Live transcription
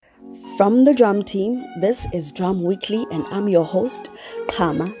From the drum team, this is Drum Weekly, and I'm your host,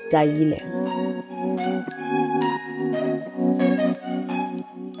 Kama Daile.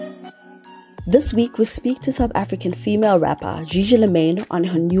 This week, we speak to South African female rapper Gigi Lamayne on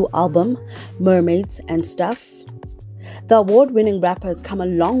her new album, Mermaids and Stuff. The award-winning rapper has come a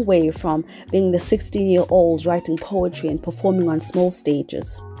long way from being the 16-year-old writing poetry and performing on small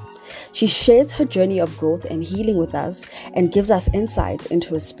stages. She shares her journey of growth and healing with us and gives us insight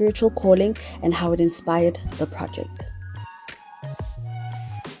into her spiritual calling and how it inspired the project.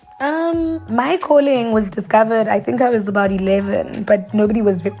 My calling was discovered, I think I was about 11, but nobody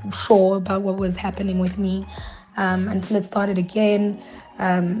was sure about what was happening with me until it started again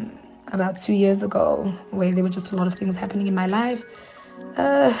about 2 years ago, where there were just a lot of things happening in my life.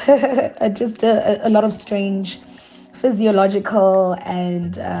 Just a lot of strange physiological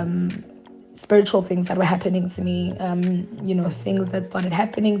and spiritual things that were happening to me, things that started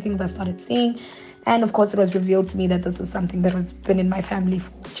happening, things I started seeing. And of course, it was revealed to me that this is something that has been in my family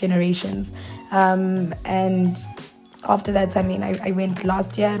for generations. And after that, I went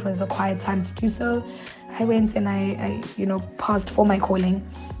last year. It was a quiet time to do so. I went and I passed for my calling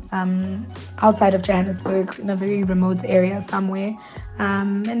outside of Johannesburg in a very remote area somewhere.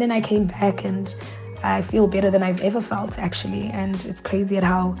 And then I came back and I feel better than I've ever felt, actually. And it's crazy at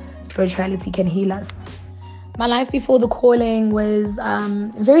how spirituality can heal us. My life before the calling was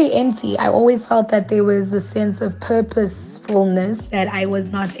very empty. I always felt that there was a sense of purposefulness that I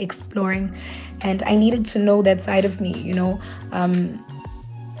was not exploring. And I needed to know that side of me,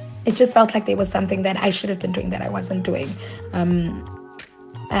 It just felt like there was something that I should have been doing that I wasn't doing.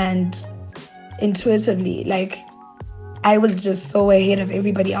 And intuitively, I was just so ahead of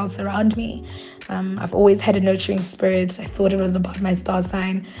everybody else around me. I've always had a nurturing spirit. I thought it was about my star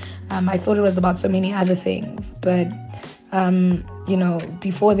sign. I thought it was about so many other things. But,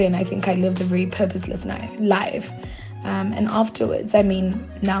 before then, I think I lived a very purposeless life. And afterwards,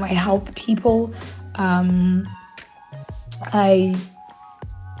 now I help people. I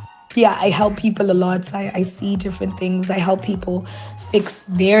help people a lot. I see different things. I help people fix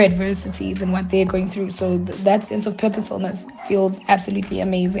their adversities and what they're going through. So that sense of purposefulness feels absolutely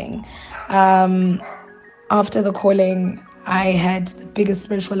amazing. After the calling, I had the biggest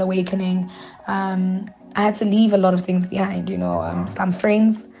spiritual awakening. I had to leave a lot of things behind, some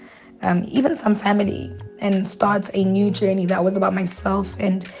friends, even some family, and start a new journey that was about myself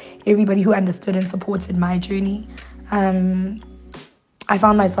and everybody who understood and supported my journey. I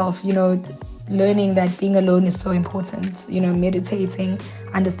found myself, learning that being alone is so important, meditating,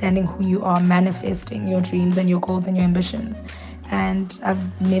 understanding who you are, manifesting your dreams and your goals and your ambitions. And I've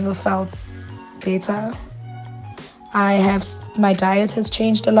never felt better. My diet has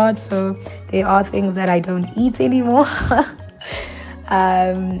changed a lot, so there are things that I don't eat anymore,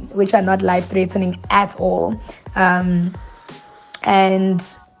 which are not life-threatening at all. I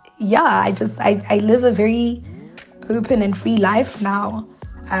live a very open and free life now.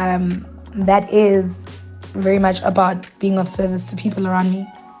 That is very much about being of service to people around me.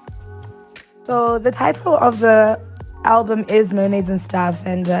 So the title of the album is Mermaids and Stuff,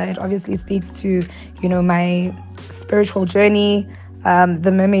 and it obviously speaks to, my spiritual journey,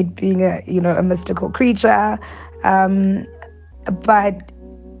 the mermaid being a mystical creature. But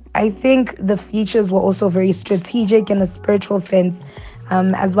I think the features were also very strategic in a spiritual sense,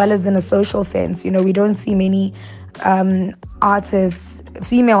 as well as in a social sense. We don't see many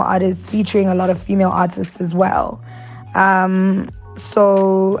female artists featuring a lot of female artists as well. For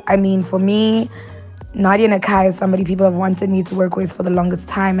me, Nadia Nakai is somebody people have wanted me to work with for the longest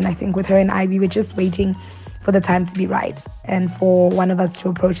time, and I think with her and I, we were just waiting for the time to be right and for one of us to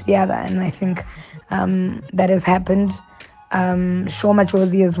approach the other, and I think that has happened. Sho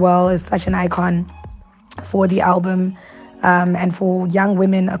Majozi as well is such an icon for the album, and for young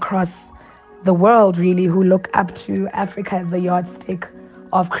women across the world, really, who look up to Africa as a yardstick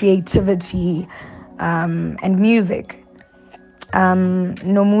of creativity and music.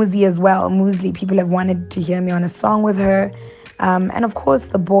 Nomuzi as well. Musli, people have wanted to hear me on a song with her. And of course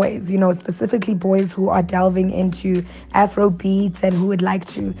the boys, specifically boys who are delving into Afro beats and who would like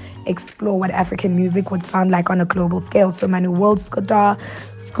to explore what African music would sound like on a global scale. So Manu World Skoda,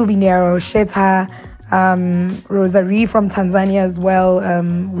 Scooby Nero, Sheta, Rosary from Tanzania as well.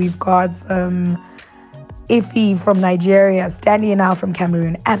 We've got Ifi from Nigeria, Stanley Now from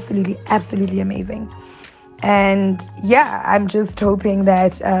Cameroon. Absolutely, absolutely amazing. And I'm just hoping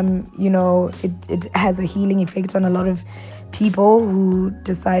that, it has a healing effect on a lot of people who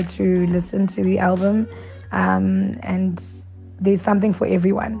decide to listen to the album. And there's something for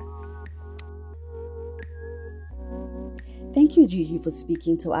everyone. Thank you, Gigi, for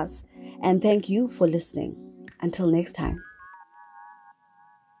speaking to us, and thank you for listening. Until next time.